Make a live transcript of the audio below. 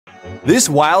This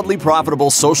wildly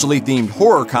profitable, socially themed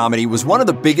horror comedy was one of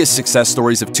the biggest success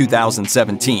stories of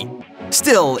 2017.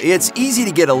 Still, it's easy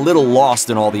to get a little lost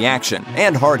in all the action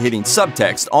and hard-hitting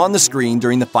subtext on the screen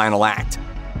during the final act.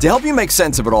 To help you make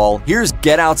sense of it all, here's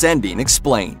Get Out's ending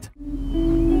explained.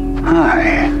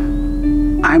 Hi,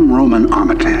 I'm Roman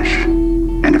Armitage,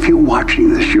 and if you're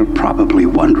watching this, you're probably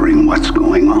wondering what's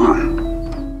going on.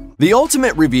 The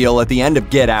ultimate reveal at the end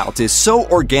of Get Out is so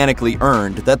organically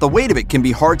earned that the weight of it can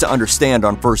be hard to understand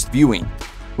on first viewing.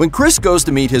 When Chris goes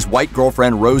to meet his white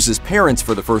girlfriend Rose's parents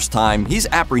for the first time, he's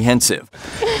apprehensive.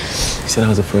 You said I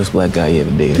was the first black guy you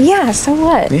ever dated. Yeah, so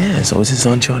what? Yeah, so it's just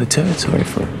uncharted territory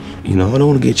for, I don't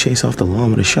want to get chased off the lawn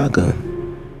with a shotgun.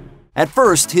 At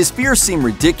first, his fears seem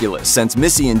ridiculous since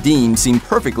Missy and Dean seem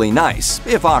perfectly nice,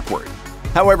 if awkward.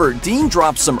 However, Dean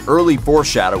drops some early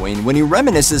foreshadowing when he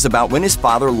reminisces about when his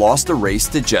father lost a race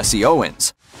to Jesse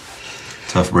Owens.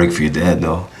 Tough break for your dad,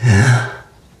 though. Yeah.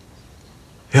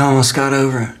 He almost got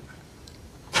over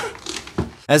it.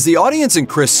 As the audience and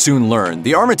Chris soon learn,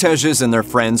 the Armitages and their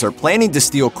friends are planning to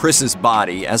steal Chris's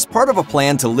body as part of a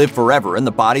plan to live forever in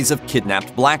the bodies of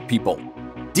kidnapped black people.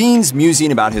 Dean's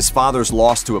musing about his father's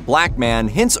loss to a black man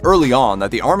hints early on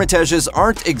that the Armitages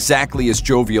aren't exactly as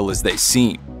jovial as they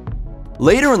seem.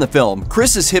 Later in the film,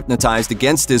 Chris is hypnotized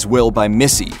against his will by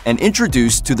Missy and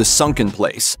introduced to the Sunken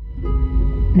Place.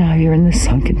 Now you're in the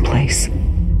Sunken Place.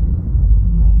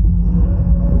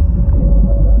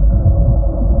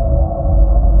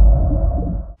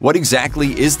 What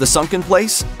exactly is the Sunken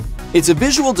Place? It's a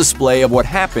visual display of what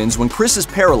happens when Chris is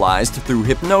paralyzed through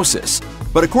hypnosis.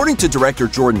 But according to director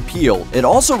Jordan Peele, it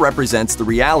also represents the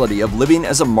reality of living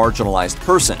as a marginalized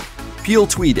person. Peele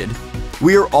tweeted,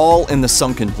 "We're all in the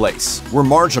sunken place. We're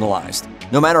marginalized.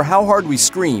 No matter how hard we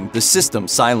scream, the system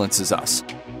silences us."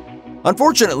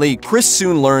 Unfortunately, Chris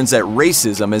soon learns that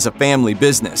racism is a family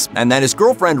business and that his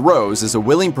girlfriend Rose is a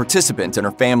willing participant in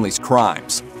her family's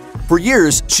crimes. For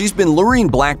years, she's been luring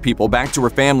black people back to her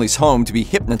family's home to be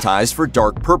hypnotized for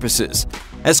dark purposes.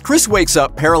 As Chris wakes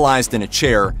up paralyzed in a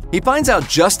chair, he finds out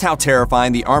just how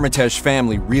terrifying the Armitage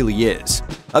family really is.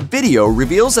 A video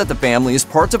reveals that the family is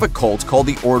part of a cult called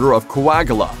the Order of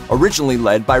Coagula, originally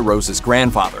led by Rose's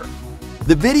grandfather.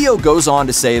 The video goes on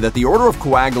to say that the Order of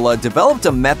Coagula developed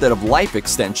a method of life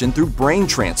extension through brain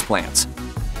transplants.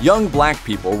 Young black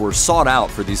people were sought out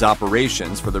for these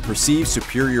operations for their perceived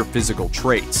superior physical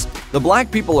traits. The black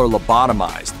people are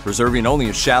lobotomized, preserving only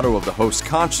a shadow of the host's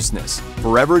consciousness,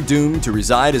 forever doomed to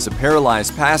reside as a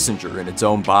paralyzed passenger in its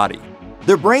own body.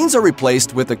 Their brains are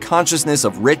replaced with the consciousness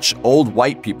of rich, old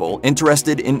white people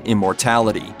interested in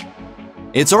immortality.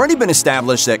 It's already been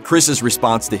established that Chris's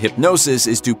response to hypnosis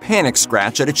is to panic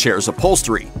scratch at a chair's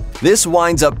upholstery. This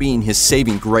winds up being his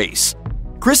saving grace.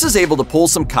 Chris is able to pull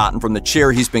some cotton from the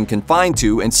chair he's been confined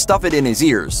to and stuff it in his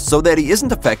ears so that he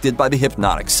isn't affected by the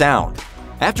hypnotic sound.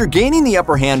 After gaining the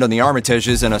upper hand on the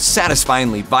Armitages in a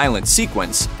satisfyingly violent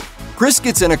sequence, Chris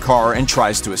gets in a car and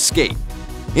tries to escape.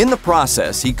 In the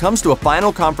process, he comes to a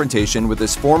final confrontation with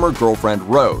his former girlfriend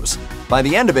Rose. By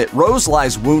the end of it, Rose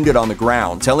lies wounded on the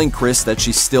ground, telling Chris that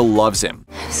she still loves him.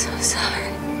 I'm so sorry.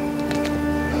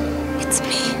 It's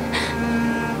me.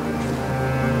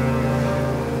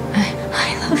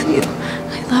 I love you.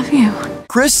 I love you.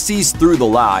 Chris sees through the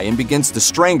lie and begins to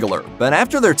strangle her, but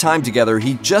after their time together,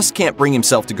 he just can't bring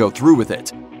himself to go through with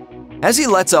it. As he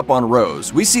lets up on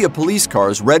Rose, we see a police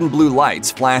car's red and blue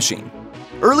lights flashing.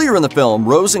 Earlier in the film,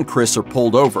 Rose and Chris are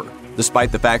pulled over.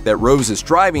 Despite the fact that Rose is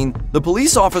driving, the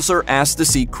police officer asks to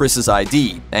see Chris's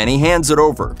ID, and he hands it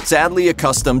over, sadly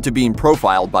accustomed to being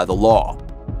profiled by the law.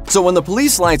 So when the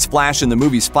police lights flash in the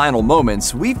movie's final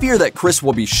moments, we fear that Chris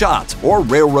will be shot or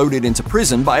railroaded into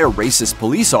prison by a racist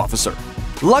police officer.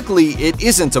 Luckily, it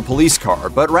isn't a police car,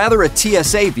 but rather a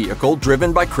TSA vehicle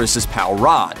driven by Chris's pal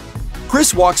Rod.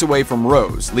 Chris walks away from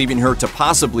Rose, leaving her to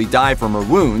possibly die from her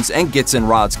wounds, and gets in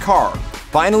Rod's car,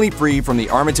 finally free from the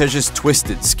Armitage's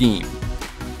twisted scheme.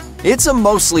 It's a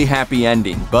mostly happy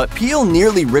ending, but Peele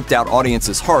nearly ripped out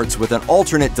audiences' hearts with an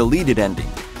alternate deleted ending.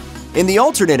 In the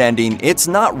alternate ending, it's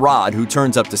not Rod who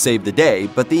turns up to save the day,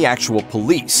 but the actual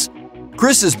police.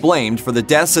 Chris is blamed for the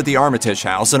deaths at the Armitage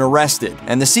house and arrested,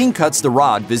 and the scene cuts to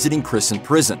Rod visiting Chris in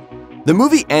prison. The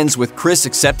movie ends with Chris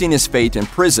accepting his fate in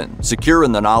prison, secure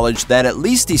in the knowledge that at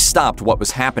least he stopped what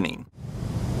was happening.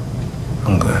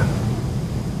 I'm glad.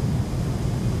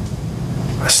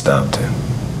 I stopped him,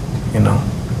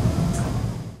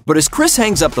 But as Chris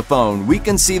hangs up the phone, we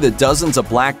can see the dozens of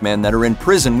black men that are in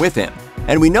prison with him.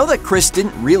 And we know that Chris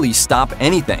didn't really stop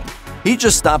anything. He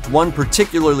just stopped one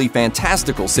particularly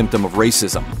fantastical symptom of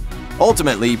racism.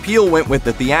 Ultimately, Peele went with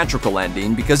the theatrical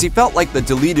ending because he felt like the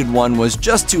deleted one was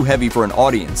just too heavy for an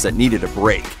audience that needed a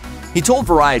break. He told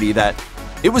Variety that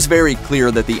it was very clear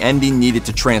that the ending needed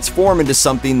to transform into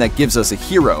something that gives us a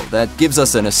hero, that gives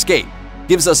us an escape,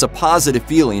 gives us a positive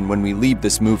feeling when we leave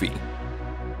this movie.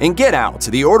 In Get Out,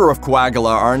 the Order of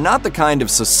Coagula are not the kind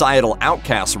of societal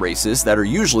outcast races that are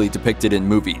usually depicted in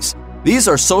movies. These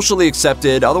are socially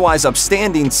accepted, otherwise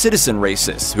upstanding citizen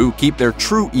races who keep their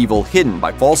true evil hidden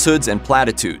by falsehoods and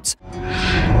platitudes.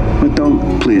 But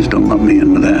please don't lump me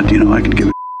into that. I could give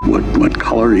a what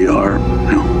color you are.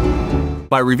 No.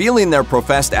 By revealing their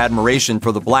professed admiration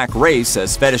for the black race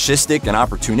as fetishistic and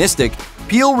opportunistic,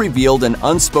 Peele revealed an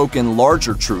unspoken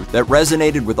larger truth that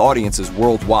resonated with audiences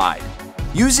worldwide.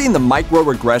 Using the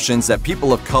microaggressions that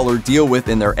people of color deal with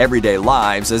in their everyday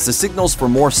lives as the signals for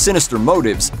more sinister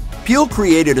motives, Peele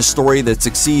created a story that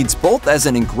succeeds both as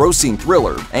an engrossing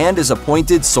thriller and as a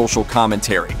pointed social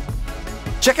commentary.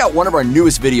 Check out one of our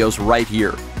newest videos right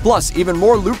here. Plus, even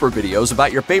more Looper videos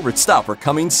about your favorite stuff are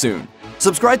coming soon.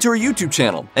 Subscribe to our YouTube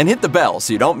channel and hit the bell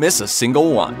so you don't miss a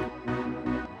single one.